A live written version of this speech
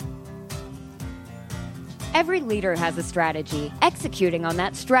Every leader has a strategy. Executing on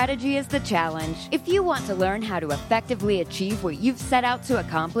that strategy is the challenge. If you want to learn how to effectively achieve what you've set out to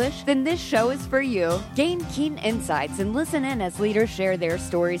accomplish, then this show is for you. Gain keen insights and listen in as leaders share their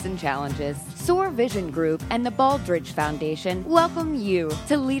stories and challenges. SOAR Vision Group and the Baldrige Foundation welcome you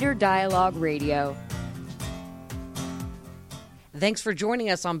to Leader Dialogue Radio. Thanks for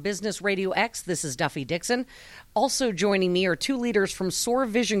joining us on Business RadioX. This is Duffie Dixon. Also joining me are two leaders from SOAR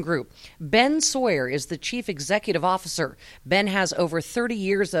Vision Group. Ben Sawyer is the Chief Executive Officer. Ben has over 30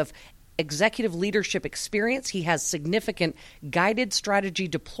 years of executive leadership experience. He has significant guided strategy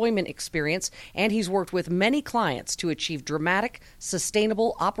deployment experience, and he's worked with many clients to achieve dramatic,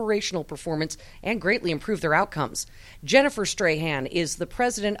 sustainable operational performance and greatly improve their outcomes. Jennifer Strahan is the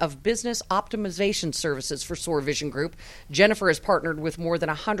president of Business Optimization Services for SOAR Vision Group. Jennifer has partnered with more than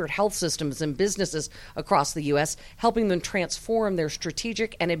 100 health systems and businesses across the U.S., helping them transform their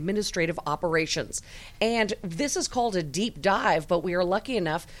strategic and administrative operations. And this is called a deep dive, but we are lucky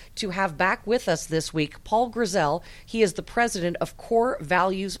enough to have back with us this week Paul Grizzell. He is the president of Core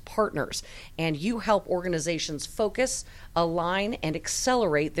Values Partners, and you help organizations focus, align, and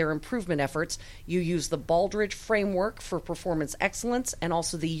accelerate their improvement efforts. You use the Baldrige Framework for Performance Excellence and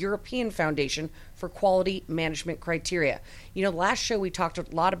also the European Foundation for Quality Management Criteria. You know, last show we talked a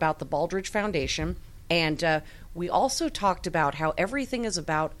lot about the Baldrige Foundation, and we also talked about how everything is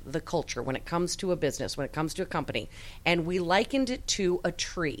about the culture when it comes to a business, when it comes to a company, and we likened it to a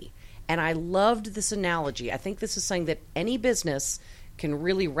tree. And I loved this analogy. I think this is something that any business can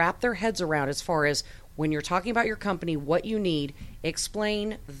really wrap their heads around as far as when you're talking about your company, what you need,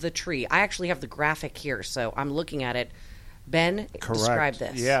 explain the tree. I actually have the graphic here, so I'm looking at it. Ben, Correct. Describe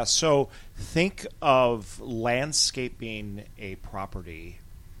this. Yeah, so think of landscaping a property.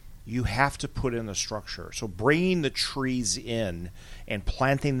 You have to put in the structure. So bringing the trees in and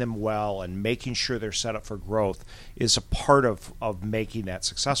planting them well and making sure they're set up for growth is a part of making that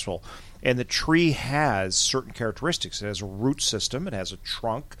successful. And the tree has certain characteristics. It has a root system. It has a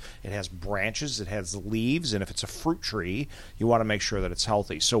trunk. It has branches. It has leaves. And if it's a fruit tree, you want to make sure that it's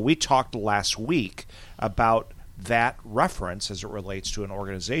healthy. So we talked last week about that reference as it relates to an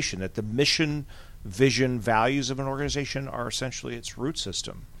organization, that the mission, vision, values of an organization are essentially its root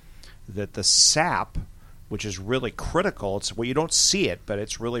system. That the sap, which is really critical, it's well, you don't see it, but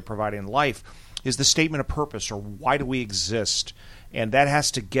it's really providing life, is the statement of purpose, or why do we exist? And that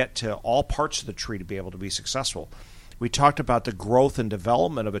has to get to all parts of the tree to be able to be successful. We talked about the growth and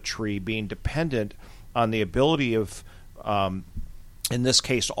development of a tree being dependent on the ability of, in this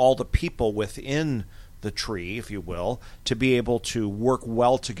case, all the people within the tree, if you will, to be able to work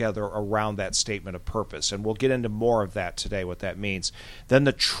well together around that statement of purpose. And we'll get into more of that today, what that means. Then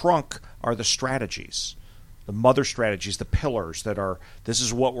the trunk are the strategies, the mother strategies, the pillars that are, this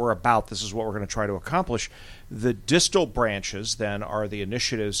is what we're about, this is what we're going to try to accomplish. The distal branches then are the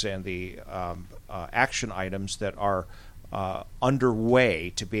initiatives and the action items that are underway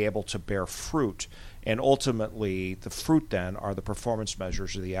to be able to bear fruit. And ultimately, the fruit then are the performance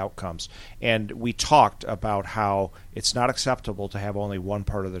measures or the outcomes. And we talked about how it's not acceptable to have only one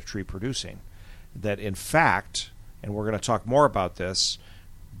part of the tree producing. That in fact, and we're going to talk more about this,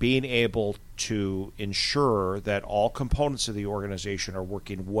 being able to ensure that all components of the organization are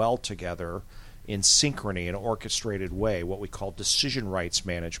working well together in synchrony, in an orchestrated way, what we call decision rights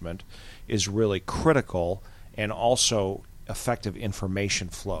management, is really critical, and also effective information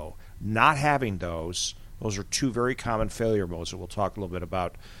flow. Not having those are two very common failure modes that we'll talk a little bit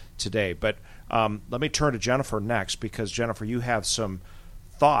about today. But let me turn to Jennifer next, because Jennifer, you have some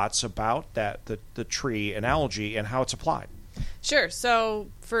thoughts about that the tree analogy and how it's applied. Sure. So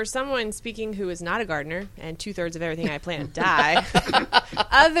for someone speaking who is not a gardener, and 2/3 of everything I plant die,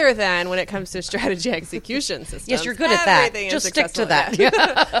 other than when it comes to strategy execution systems. Yes, you're good at that. Just stick to that.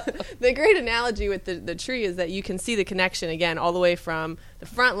 The great analogy with the tree is that you can see the connection, again, all the way from the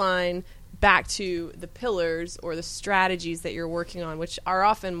front line back to the pillars or the strategies that you're working on, which are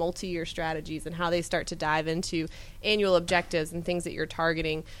often multi-year strategies, and how they start to dive into annual objectives and things that you're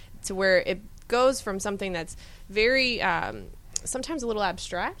targeting, to where it goes from something that's very sometimes a little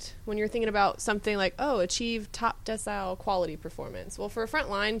abstract when you're thinking about something like, achieve top decile quality performance. Well, for a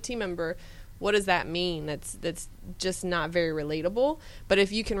frontline team member, what does that mean? That's just not very relatable. But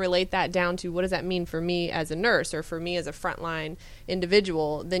if you can relate that down to what does that mean for me as a nurse or for me as a frontline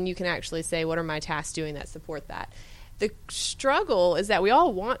individual, then you can actually say, what are my tasks doing that support that? The struggle is that we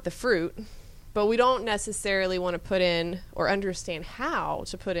all want the fruit, but we don't necessarily want to put in or understand how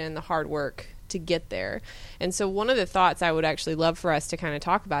to put in the hard work to get there. And so one of the thoughts I would actually love for us to kind of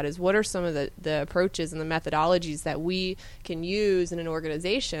talk about is what are some of the approaches and the methodologies that we can use in an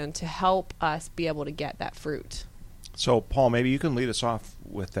organization to help us be able to get that fruit. So, Paul, maybe you can lead us off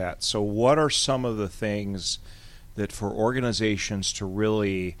with that. So what are some of the things that for organizations to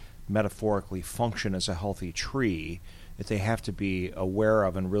really metaphorically function as a healthy tree that they have to be aware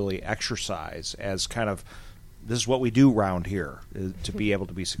of and really exercise as kind of, this is what we do around here to be able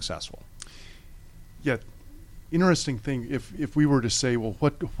to be successful? Yeah, interesting thing. If we were to say, well,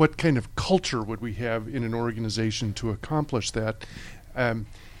 what kind of culture would we have in an organization to accomplish that?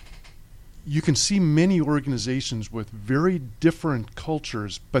 You can see many organizations with very different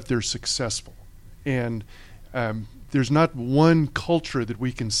cultures, but they're successful. And there's not one culture that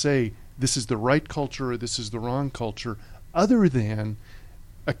we can say this is the right culture or this is the wrong culture, other than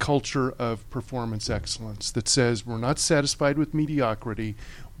a culture of performance excellence that says we're not satisfied with mediocrity.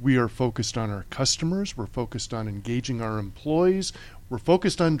 We are focused on our customers. We're focused on engaging our employees. We're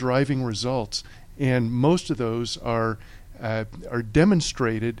focused on driving results. And most of those are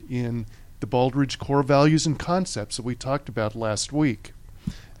demonstrated in the Baldrige core values and concepts that we talked about last week.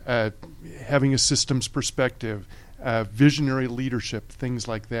 Having a systems perspective, visionary leadership, things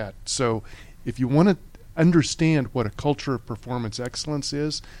like that. So if you want to understand what a culture of performance excellence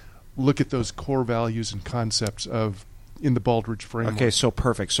is, look at those core values and concepts in the Baldrige framework. Okay, so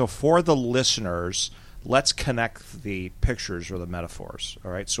perfect. So for the listeners, let's connect the pictures or the metaphors.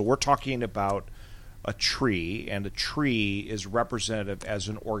 All right, so we're talking about a tree, and a tree is representative as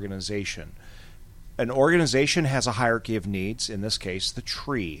an organization. An organization has a hierarchy of needs. In this case, the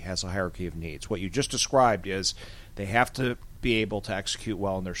tree has a hierarchy of needs. What you just described is they have to be able to execute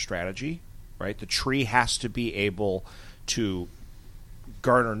well in their strategy, right? The tree has to be able to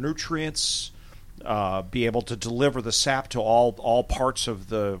garner nutrients, be able to deliver the sap to all parts of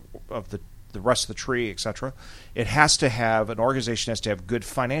the rest of the tree, etc. It has to have, an organization has to have good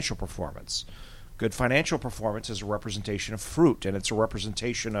financial performance. Good financial performance is a representation of fruit, and it's a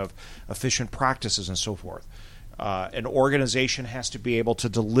representation of efficient practices and so forth. An organization has to be able to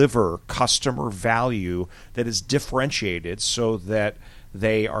deliver customer value that is differentiated so that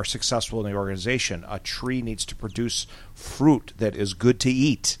they are successful in the organization. A tree needs to produce fruit that is good to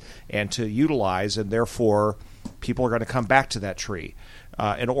eat and to utilize, and therefore people are going to come back to that tree.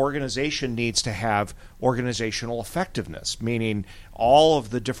 An organization needs to have organizational effectiveness, meaning all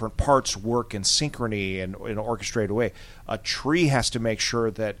of the different parts work in synchrony and in an orchestrated way. A tree has to make sure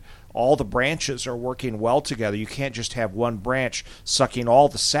that all the branches are working well together. You can't just have one branch sucking all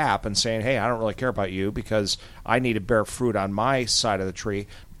the sap and saying, hey, I don't really care about you because I need to bear fruit on my side of the tree. It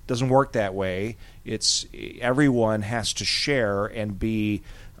doesn't work that way. It's everyone has to share and be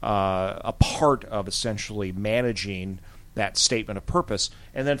a part of essentially managing that statement of purpose.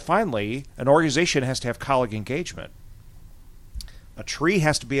 And then finally, an organization has to have colleague engagement. A tree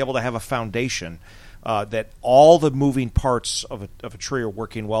has to be able to have a foundation that all the moving parts of a tree are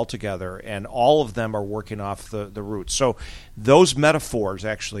working well together, and all of them are working off the roots. So those metaphors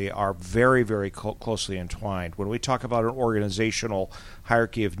actually are very, very closely entwined. When we talk about an organizational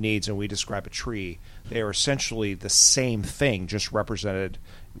hierarchy of needs and we describe a tree, they are essentially the same thing, just represented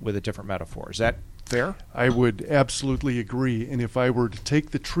with a different metaphor. Is that fair? I would absolutely agree. And if I were to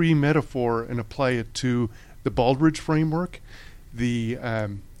take the tree metaphor and apply it to the Baldrige framework, the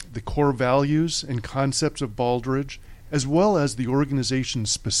core values and concepts of Baldrige, as well as the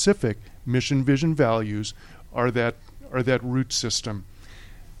organization's specific mission, vision, values, are that root system.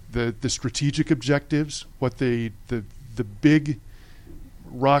 The strategic objectives, what the big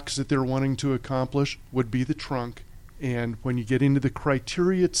rocks that they're wanting to accomplish would be the trunk. And when you get into the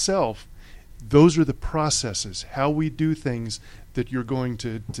criteria itself, those are the processes, how we do things that you're going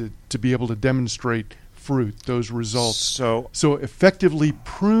to be able to demonstrate fruit, those results. So effectively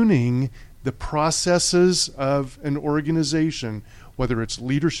pruning the processes of an organization, whether it's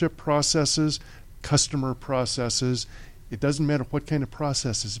leadership processes, customer processes, it doesn't matter what kind of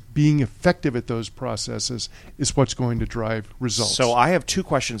processes. Being effective at those processes is what's going to drive results. So I have two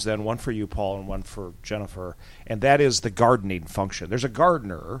questions then, one for you, Paul, and one for Jennifer, and that is the gardening function. There's a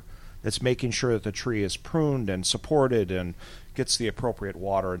gardener that's making sure that the tree is pruned and supported and gets the appropriate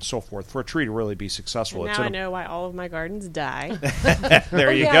water and so forth for a tree to really be successful. And now I know why all of my gardens die.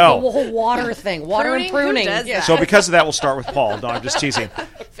 There you go. The whole water thing. Water and pruning. Who does that? So because of that, we'll start with Paul. No, I'm just teasing.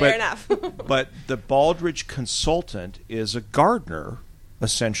 Fair enough. But the Baldrige consultant is a gardener,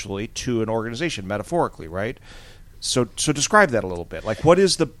 essentially, to an organization, metaphorically, right? So describe that a little bit. Like, what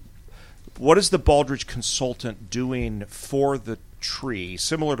is the Baldrige consultant doing for the tree,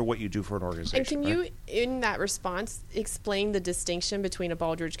 similar to what you do for an organization. And can you, in that response, explain the distinction between a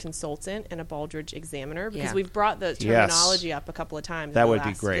Baldrige consultant and a Baldrige examiner? Because we've brought the terminology up a couple of times. That would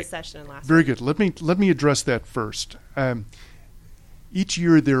be great. This session and last Very week. good. Let me address that first. Each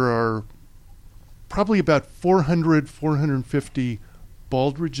year there are probably about 450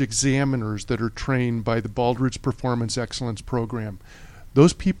 Baldrige examiners that are trained by the Baldrige Performance Excellence Program.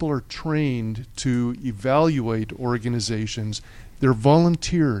 Those people are trained to evaluate organizations. They're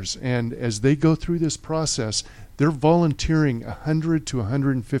volunteers, and as they go through this process, they're volunteering 100 to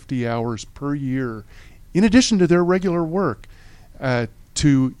 150 hours per year, in addition to their regular work,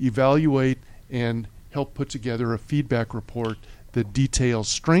 to evaluate and help put together a feedback report that details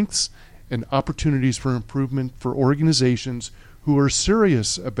strengths and opportunities for improvement for organizations who are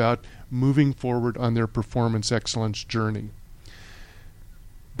serious about moving forward on their performance excellence journey.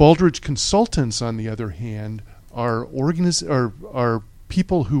 Baldrige consultants, on the other hand, are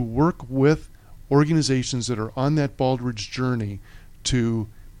people who work with organizations that are on that Baldrige journey to,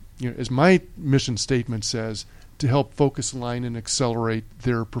 as my mission statement says, to help focus, align, and accelerate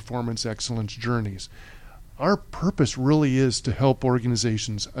their performance excellence journeys. Our purpose really is to help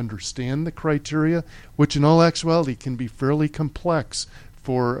organizations understand the criteria, which in all actuality can be fairly complex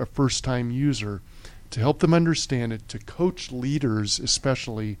for a first-time user, to help them understand it, to coach leaders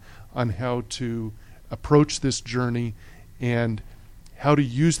especially on how to approach this journey and how to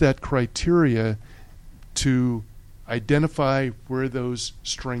use that criteria to identify where those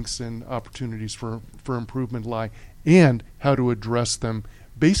strengths and opportunities for improvement lie, and how to address them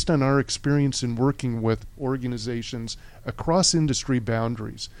based on our experience in working with organizations across industry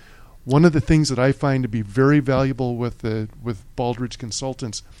boundaries. One of the things that I find to be very valuable with Baldrige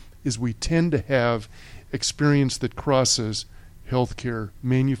consultants is we tend to have experience that crosses healthcare,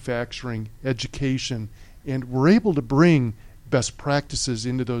 manufacturing, education, and we're able to bring best practices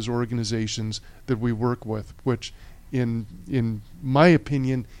into those organizations that we work with, which in my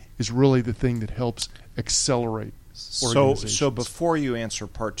opinion is really the thing that helps accelerate organizations. So before you answer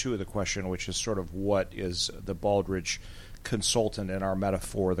part two of the question, which is sort of what is the Baldrige consultant in our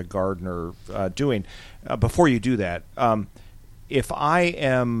metaphor, the gardener, doing, before you do that, if I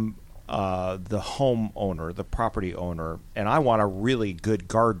am the homeowner, the property owner, and I want a really good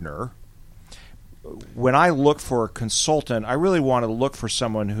gardener, when I look for a consultant, I really want to look for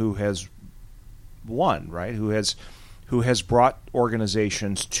someone who has won, right? Who has brought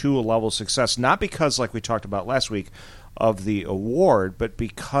organizations to a level of success, not because, like we talked about last week, of the award, but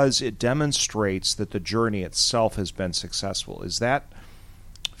because it demonstrates that the journey itself has been successful. Is that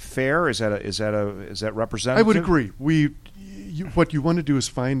fair? Is that representative? I would agree. What you want to do is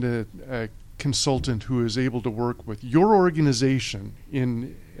find a consultant who is able to work with your organization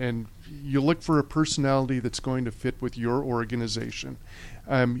and you look for a personality that's going to fit with your organization.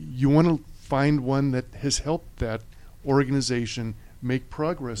 You want to find one that has helped that organization make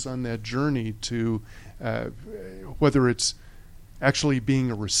progress on that journey to whether it's actually being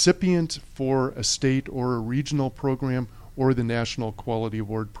a recipient for a state or a regional program or the National Quality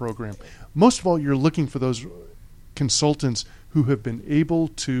Award program. Most of all, you're looking for those consultants who have been able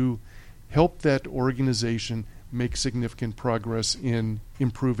to help that organization make significant progress in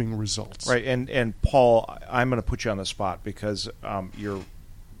improving results. Right, and Paul, I'm going to put you on the spot because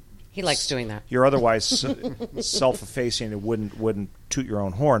he likes doing that. You're otherwise self-effacing and wouldn't toot your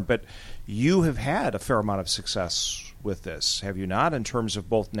own horn, but you have had a fair amount of success with this, have you not, in terms of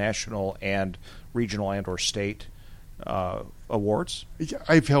both national and regional and or state awards?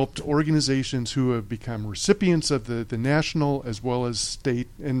 I've helped organizations who have become recipients of the national as well as state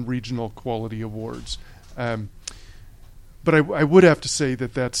and regional quality awards. But I would have to say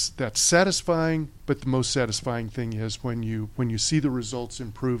that's satisfying, but the most satisfying thing is when you see the results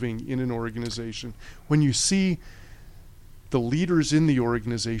improving in an organization, when you see the leaders in the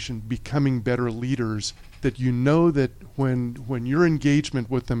organization becoming better leaders, that you know that when your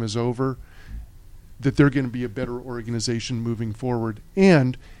engagement with them is over, that they're going to be a better organization moving forward,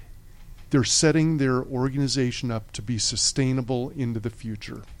 and they're setting their organization up to be sustainable into the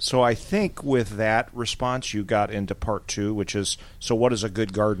future. So I think with that response, you got into part two, which is, so what does a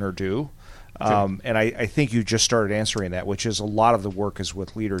good gardener do? Okay. And I think you just started answering that, which is a lot of the work is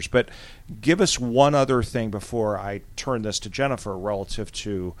with leaders. But give us one other thing before I turn this to Jennifer relative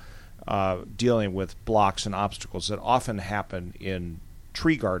to dealing with blocks and obstacles that often happen in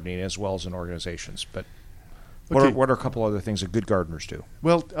tree gardening as well as in organizations. But what are a couple other things that good gardeners do?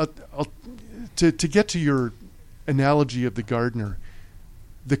 Well, to get to your analogy of the gardener,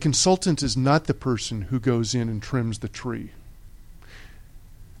 the consultant is not the person who goes in and trims the tree.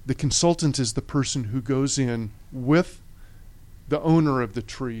 The consultant is the person who goes in with the owner of the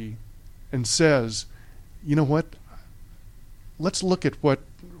tree and says, you know what, let's look at what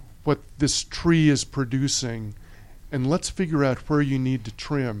this tree is producing, and let's figure out where you need to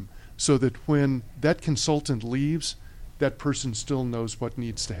trim so that when that consultant leaves, that person still knows what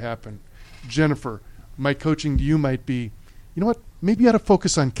needs to happen. Jennifer, my coaching to you might be, you know what, maybe you ought to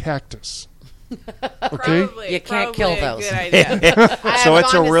focus on cactus. Okay? Probably, You can't kill a those. good idea. So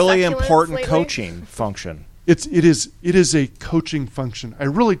it's a gone to really succulents important lately. coaching function. It is a coaching function. I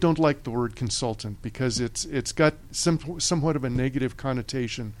really don't like the word consultant because it's got somewhat of a negative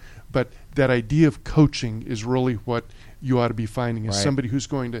connotation, but that idea of coaching is really what you ought to be finding as Right. somebody who's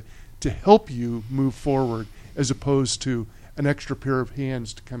going to help you move forward as opposed to an extra pair of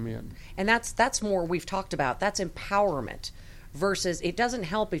hands to come in. And that's more we've talked about. That's empowerment versus it doesn't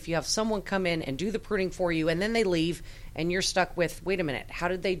help if you have someone come in and do the pruning for you and then they leave and you're stuck with, wait a minute, how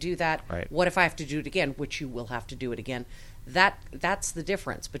did they do that? Right. What if I have to do it again? Which you will have to do it again. That's the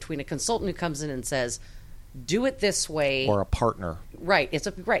difference between a consultant who comes in and says, do it this way. Or a partner. Right.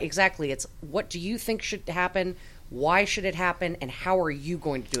 Right, exactly. It's what do you think should happen? Why should it happen? And how are you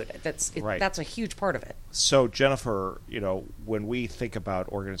going to do it? Right. That's a huge part of it. So, Jennifer, when we think about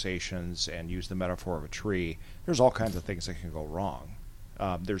organizations and use the metaphor of a tree, there's all kinds of things that can go wrong.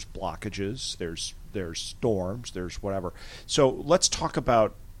 There's blockages, there's storms, there's whatever. So let's talk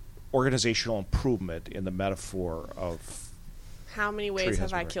about organizational improvement in the metaphor of How many Tree ways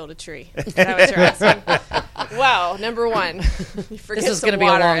has have I worked. killed a tree? Is that what you're asking? Well, number one, you forget This is going to be a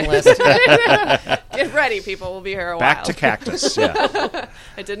long list. Get ready, people. We'll be here a back while. to cactus. Yeah.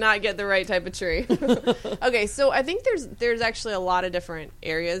 I did not get the right type of tree. Okay, so I think there's actually a lot of different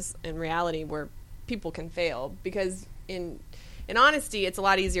areas in reality where people can fail because in honesty, it's a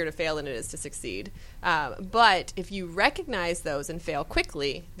lot easier to fail than it is to succeed. But if you recognize those and fail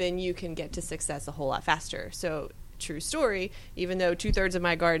quickly, then you can get to success a whole lot faster. So true story, even though 2/3 of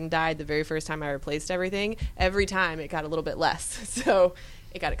my garden died the very first time I replaced everything, every time it got a little bit less. So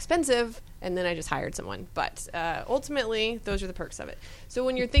it got expensive, and then I just hired someone. But ultimately, those are the perks of it. So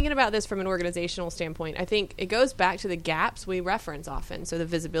when you're thinking about this from an organizational standpoint, I think it goes back to the gaps we reference often. So the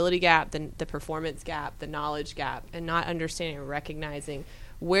visibility gap, the performance gap, the knowledge gap, and not understanding and recognizing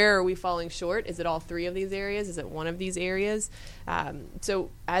where are we falling short? Is it all three of these areas? Is it one of these areas? So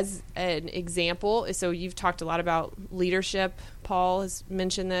as an example, so you've talked a lot about leadership. Paul has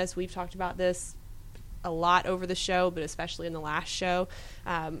mentioned this. We've talked about this a lot over the show, but especially in the last show,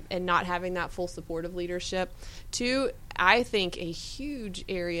 and not having that full support of leadership. Two, I think a huge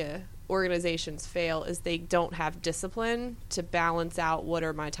area organizations fail is they don't have discipline to balance out what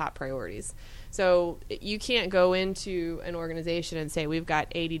are my top priorities. So you can't go into an organization and say we've got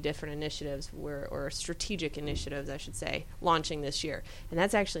 80 different initiatives or strategic initiatives, I should say, launching this year. And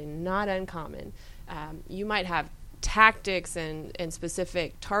that's actually not uncommon. You might have tactics and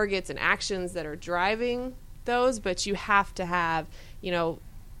specific targets and actions that are driving those, but you have to have,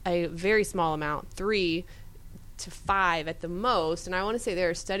 a very small amount, 3 to 5 at the most. And I want to say there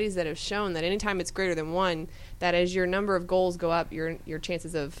are studies that have shown that anytime it's greater than 1, that as your number of goals go up, your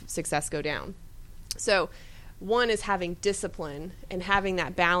chances of success go down. So one is having discipline and having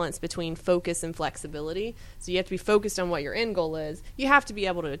that balance between focus and flexibility. So you have to be focused on what your end goal is. You have to be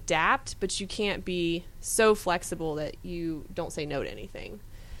able to adapt, but you can't be so flexible that you don't say no to anything.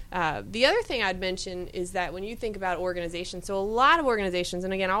 The other thing I'd mention is that when you think about organizations, so a lot of organizations,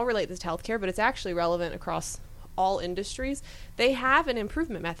 and again, I'll relate this to healthcare, but it's actually relevant across all industries, they have an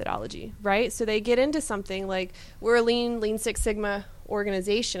improvement methodology, right? So they get into something like we're a Lean Six Sigma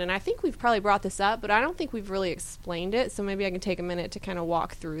organization, and I think we've probably brought this up, but I don't think we've really explained it, so maybe I can take a minute to kind of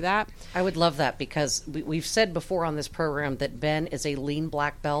walk through that. I would love that because we've said before on this program that Ben is a Lean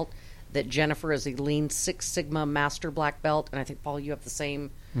black belt, that Jennifer is a Lean Six Sigma master black belt, and I think, Paul, you have the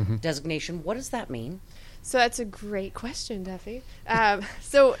same designation. What does that mean? So that's a great question, Duffie.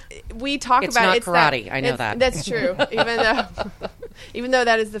 So we talk It's about not it's karate. That, I know that. That's true. Even though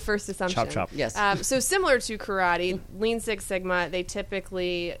that is the first assumption. Chop, chop. Yes. So similar to karate, Lean Six Sigma, they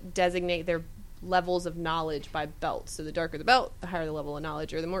typically designate their levels of knowledge by belt. So the darker the belt, the higher the level of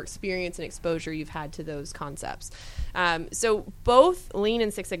knowledge, or the more experience and exposure you've had to those concepts. So both Lean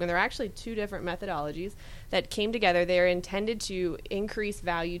and Six Sigma, they're actually two different methodologies that came together. They are intended to increase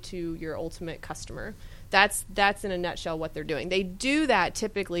value to your ultimate customer. That's in a nutshell what they're doing. They do that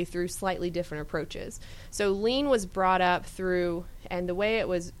typically through slightly different approaches. So Lean was brought up through, and the way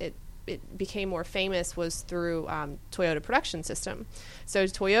it became more famous was through Toyota production system. So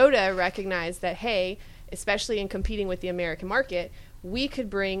Toyota recognized that, hey, especially in competing with the American market, we could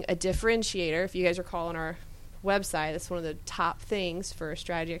bring a differentiator. If you guys recall in our website, that's one of the top things for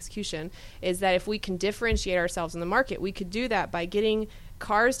strategy execution, is that if we can differentiate ourselves in the market, we could do that by getting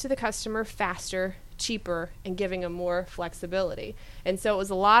cars to the customer faster, cheaper, and giving them more flexibility. And so it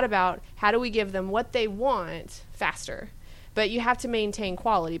was a lot about how do we give them what they want faster, but you have to maintain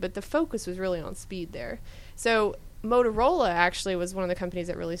quality, but the focus was really on speed there. So Motorola actually was one of the companies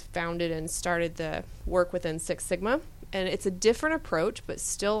that really founded and started the work within Six Sigma. And it's a different approach, but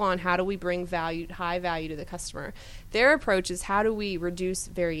still on how do we bring high value to the customer. Their approach is how do we reduce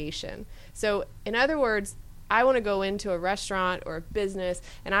variation. So in other words, I want to go into a restaurant or a business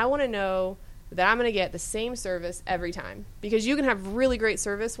and I want to know that I'm going to get the same service every time. Because you can have really great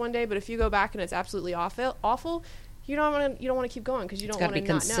service one day, but if you go back and it's absolutely awful, you don't want to keep going because you don't want to not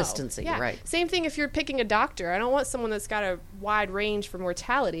know. It's got to be consistency, yeah. right? Same thing if you're picking a doctor. I don't want someone that's got a wide range for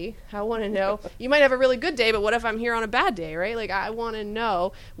mortality. I want to know. You might have a really good day, but what if I'm here on a bad day, right? Like I want to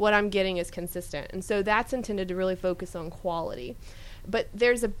know what I'm getting is consistent. And so that's intended to really focus on quality. But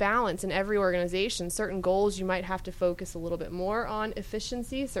there's a balance in every organization. Certain goals you might have to focus a little bit more on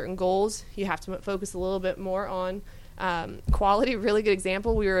efficiency. Certain goals you have to focus a little bit more on quality. Really good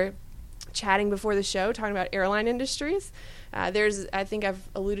example, we were chatting before the show talking about airline industries. I think I've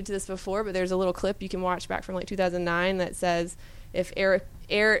alluded to this before, but there's a little clip you can watch back from like 2009 that says if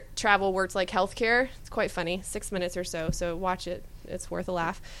air travel worked like healthcare. It's quite funny, 6 minutes or so watch it. It's worth a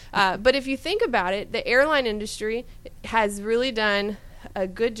laugh. But if you think about it, the airline industry has really done a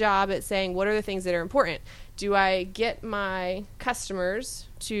good job at saying what are the things that are important. Do I get my customers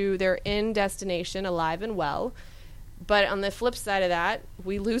to their end destination alive and well? But on the flip side of that,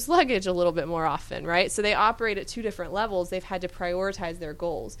 we lose luggage a little bit more often, right? So they operate at two different levels. They've had to prioritize their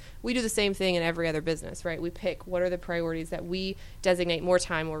goals. We do the same thing in every other business, right? We pick what are the priorities that we designate more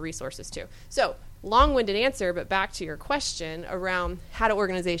time or resources to. So long-winded answer, but back to your question around how do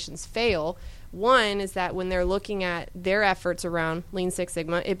organizations fail. One is that when they're looking at their efforts around Lean Six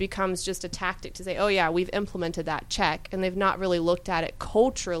Sigma, it becomes just a tactic to say, oh yeah, we've implemented that, check. And they've not really looked at it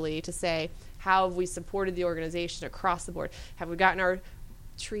culturally to say, how have we supported the organization across the board? Have we gotten our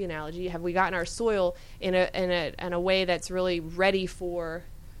tree analogy? Have we gotten our soil in a way that's really ready for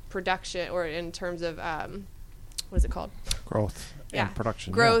production, or in terms of what is it called? Growth and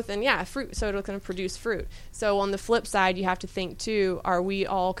production. Growth and fruit. So it's going to produce fruit. So on the flip side, you have to think too: are we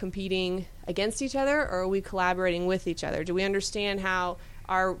all competing against each other, or are we collaborating with each other? Do we understand how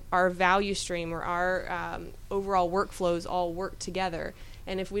our value stream or our overall workflows all work together?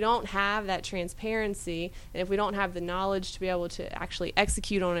 And if we don't have that transparency, and if we don't have the knowledge to be able to actually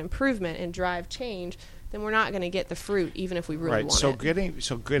execute on improvement and drive change, then we're not going to get the fruit, even if we really want it.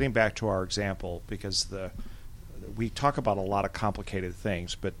 So getting back to our example, because we talk about a lot of complicated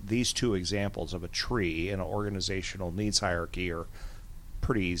things, but these two examples of a tree and an organizational needs hierarchy are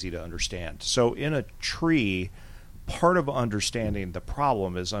pretty easy to understand. So in a tree, part of understanding the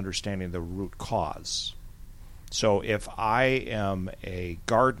problem is understanding the root cause. So if I am a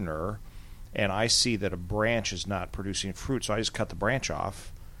gardener and I see that a branch is not producing fruit, so I just cut the branch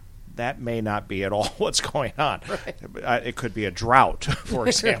off, that may not be at all what's going on. Right. It could be a drought, for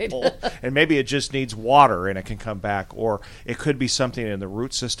example, right. And maybe it just needs water and it can come back. Or it could be something in the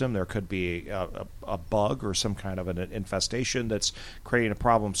root system. There could be a bug or some kind of an infestation that's creating a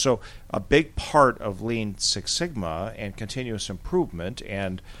problem. So a big part of Lean Six Sigma and continuous improvement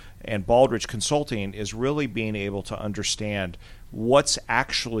and Baldrige Consulting is really being able to understand what's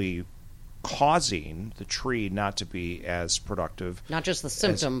actually causing the tree not to be as productive. Not just the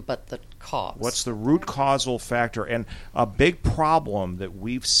symptom, but the cause. What's the root causal factor? And a big problem that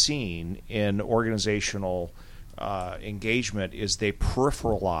we've seen in organizational engagement is they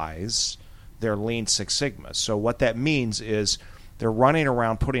peripheralize their Lean Six Sigma. So what that means is they're running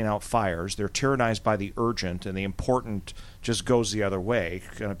around putting out fires. They're tyrannized by the urgent, and the important just goes the other way.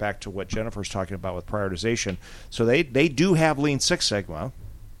 Kind of back to what Jennifer's talking about with prioritization. So they do have Lean Six Sigma,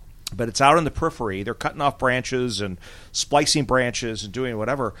 but it's out in the periphery. They're cutting off branches and splicing branches and doing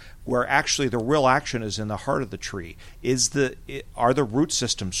whatever, where actually the real action is in the heart of the tree. Are the root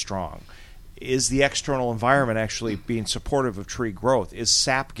systems strong? Is the external environment actually being supportive of tree growth? Is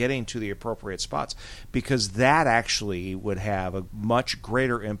sap getting to the appropriate spots? Because that actually would have a much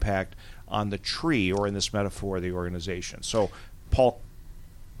greater impact on the tree, or in this metaphor, the organization. So, Paul.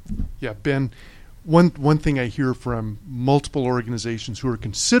 Yeah, Ben, one thing I hear from multiple organizations who are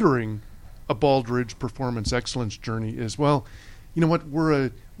considering a Baldrige performance excellence journey is, well, you know what, we're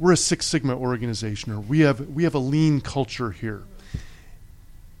a Six Sigma organization, or we have a lean culture here.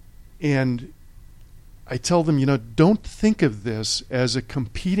 And I tell them, don't think of this as a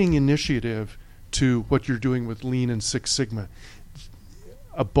competing initiative to what you're doing with Lean and Six Sigma.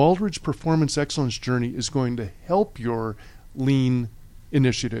 a Baldrige Performance Excellence Journey is going to help your lean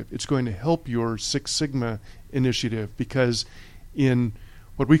initiative. It's going to help your Six Sigma initiative, because in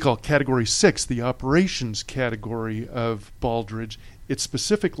what we call Category 6, the operations category of Baldrige, it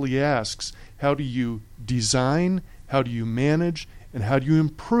specifically asks, how do you design, how do you manage, and how do you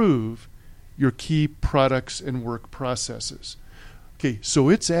improve your key products and work processes? Okay, so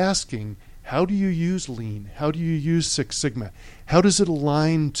it's asking, how do you use Lean? How do you use Six Sigma? How does it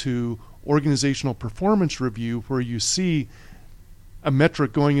align to organizational performance review, where you see a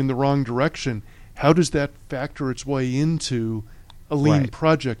metric going in the wrong direction? How does that factor its way into a Lean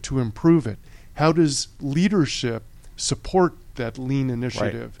project to improve it? How does leadership support that Lean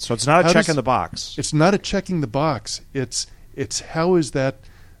initiative? Right. So it's not a check in the box. It's not a checking the box. It's how is that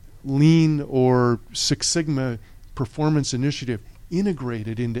Lean or Six Sigma performance initiative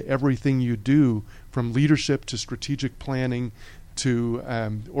integrated into everything you do, from leadership to strategic planning to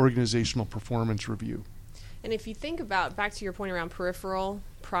organizational performance review. And if you think about, back to your point around peripheral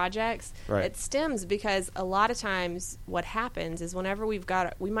projects, right, it stems because a lot of times what happens is whenever we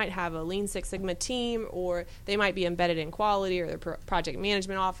might have a Lean Six Sigma team, or they might be embedded in quality or the project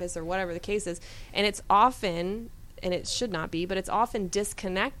management office or whatever the case is, and it's often, and it should not be, but it's often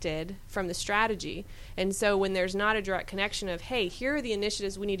disconnected from the strategy. And so when there's not a direct connection of, hey, here are the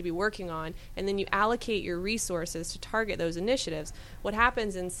initiatives we need to be working on, and then you allocate your resources to target those initiatives, what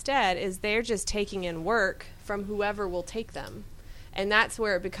happens instead is they're just taking in work from whoever will take them. And that's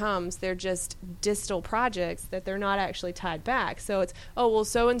where it becomes, they're just distal projects that they're not actually tied back. So it's, oh, well,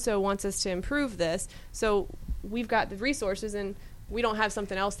 so-and-so wants us to improve this, so we've got the resources and we don't have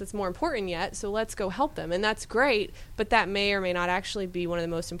something else that's more important yet, so let's go help them. And that's great, but that may or may not actually be one of the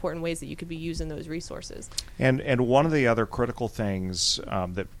most important ways that you could be using those resources. And one of the other critical things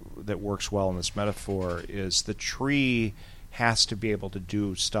that works well in this metaphor is the tree has to be able to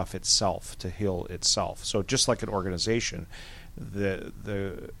do stuff itself, to heal itself. So just like an organization, the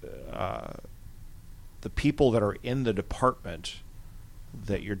people that are in the department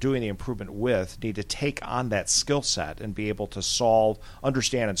that you're doing the improvement with need to take on that skill set and be able to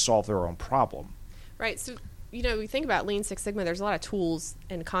understand and solve their own problem. Right. So, we think about Lean Six Sigma, there's a lot of tools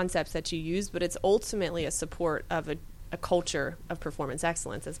and concepts that you use, but it's ultimately a support of a culture of performance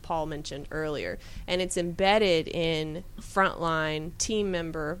excellence, as Paul mentioned earlier. And it's embedded in frontline team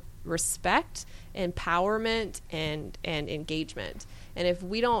member respect, empowerment, and engagement. And if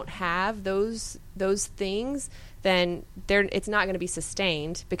we don't have those things, then it's not going to be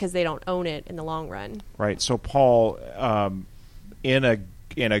sustained because they don't own it in the long run. Right. So, Paul, in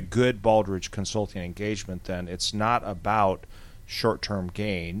a good Baldrige consulting engagement, then it's not about short-term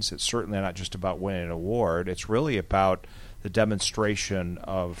gains. It's certainly not just about winning an award. It's really about the demonstration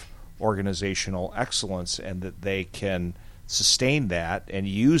of organizational excellence, and that they can sustain that and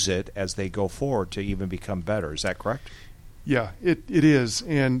use it as they go forward to even become better. Is that correct? Yeah, it is.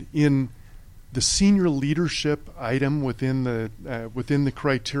 And in the senior leadership item within the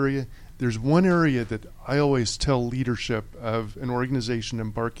criteria, there's one area that I always tell leadership of an organization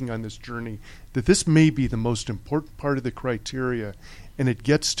embarking on this journey that this may be the most important part of the criteria, and it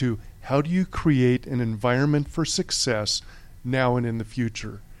gets to, how do you create an environment for success now and in the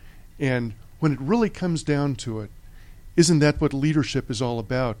future? And when it really comes down to it, isn't that what leadership is all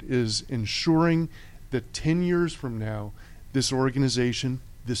about, is ensuring that 10 years from now, this organization,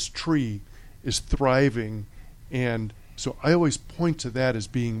 this tree, is thriving. And so I always point to that as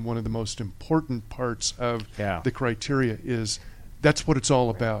being one of the most important parts of the criteria, is that's what it's all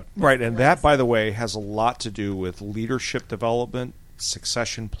about. Right, and that, by the way, has a lot to do with leadership development,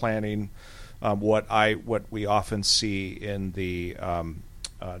 succession planning, what we often see in the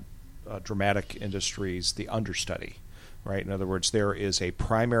dramatic industries, the understudy. Right. In other words, there is a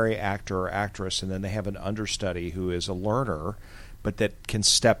primary actor or actress, and then they have an understudy who is a learner, but that can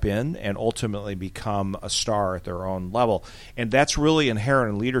step in and ultimately become a star at their own level. And that's really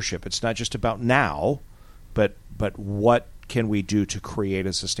inherent in leadership. It's not just about now, but what can we do to create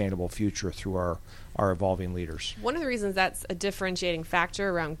a sustainable future through our evolving leaders. One of the reasons that's a differentiating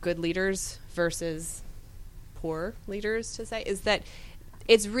factor around good leaders versus poor leaders, to say, is that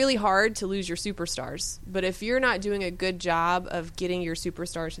it's really hard to lose your superstars. But if you're not doing a good job of getting your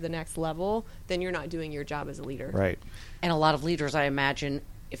superstars to the next level, then you're not doing your job as a leader. Right. And a lot of leaders, I imagine,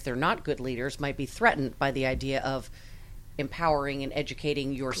 if they're not good leaders, might be threatened by the idea of empowering and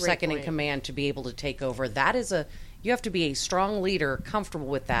educating your second in command to be able to take over. That is you have to be a strong leader, comfortable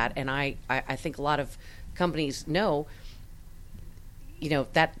with that. And I think a lot of companies know,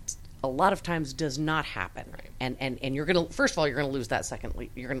 that a lot of times does not happen. Right. And you're going to, first of all, you're going to lose that second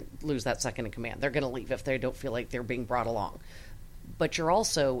in command. They're going to leave if they don't feel like they're being brought along. but you're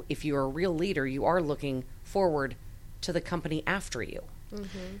also, if you're a real leader, you are looking forward to the company after you.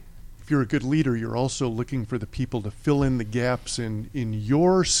 If you're a good leader, you're also looking for the people to fill in the gaps in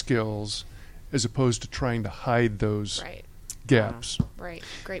your skills, as opposed to trying to hide those gaps. Right.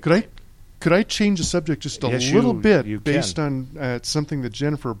 Great. Could I change the subject just a little bit based on something that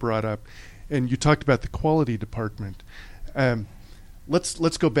Jennifer brought up, and you talked about the quality department.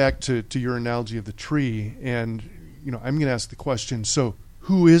 Let's go back to your analogy of the tree, and I'm going to ask the question. So,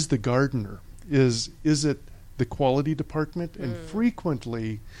 who is the gardener? Is it the quality department? And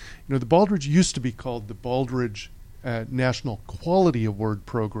frequently, the Baldrige used to be called the Baldrige National Quality Award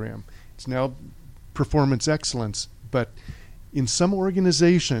Program. It's now Performance Excellence, but in some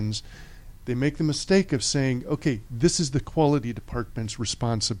organizations, they make the mistake of saying, okay, this is the quality department's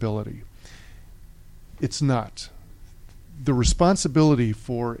responsibility. It's not. The responsibility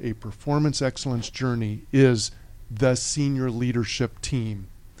for a performance excellence journey is the senior leadership team.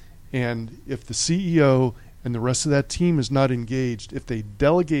 And if the CEO and the rest of that team is not engaged, if they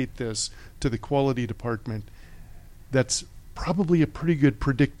delegate this to the quality department, that's probably a pretty good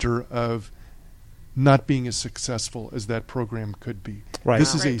predictor of not being as successful as that program could be. Right.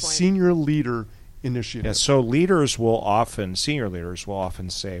 This is a senior leader initiative. Yeah, so senior leaders will often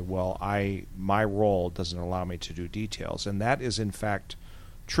say, well, my role doesn't allow me to do details. And that is in fact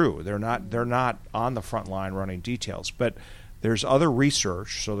true. They're not on the front line running details. But there's other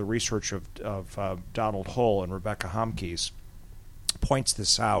research, so the research of Donald Hull and Rebecca Homkes points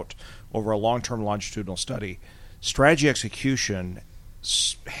this out over a long-term longitudinal study. Strategy execution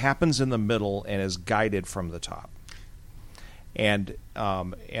happens in the middle and is guided from the top. And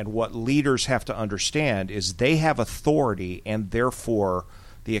what leaders have to understand is they have authority and therefore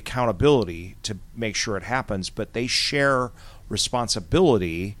the accountability to make sure it happens, but they share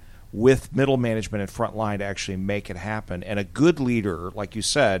responsibility with middle management and front line to actually make it happen. And a good leader, like you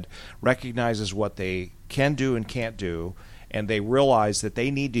said, recognizes what they can do and can't do, and they realize that they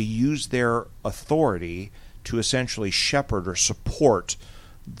need to use their authority to essentially shepherd or support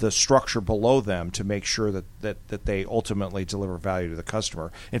the structure below them to make sure that they ultimately deliver value to the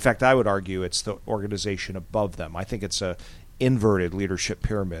customer. In fact, I would argue it's the organization above them. I think it's a inverted leadership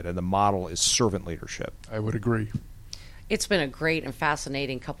pyramid, and the model is servant leadership. I would agree. It's been a great and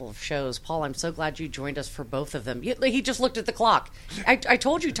fascinating couple of shows. Paul, I'm so glad you joined us for both of them. He just looked at the clock. I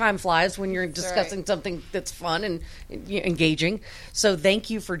told you time flies when you're discussing something that's fun and engaging. So thank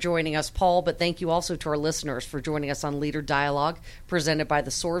you for joining us, Paul, but thank you also to our listeners for joining us on Leader Dialogue, presented by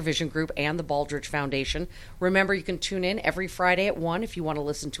the SOAR Vision Group and the Baldrige Foundation. Remember, you can tune in every Friday at 1 if you want to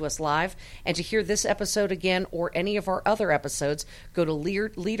listen to us live. And to hear this episode again or any of our other episodes, go to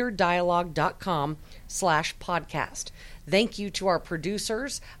leaderdialogue.com/podcast. Thank you to our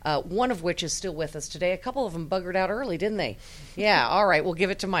producers, one of which is still with us today. A couple of them buggered out early, didn't they? Yeah, all right, we'll give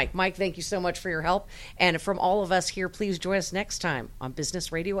it to Mike. Mike, thank you so much for your help. And from all of us here, please join us next time on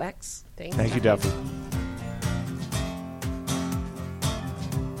Business Radio X. Thank you, Duffie.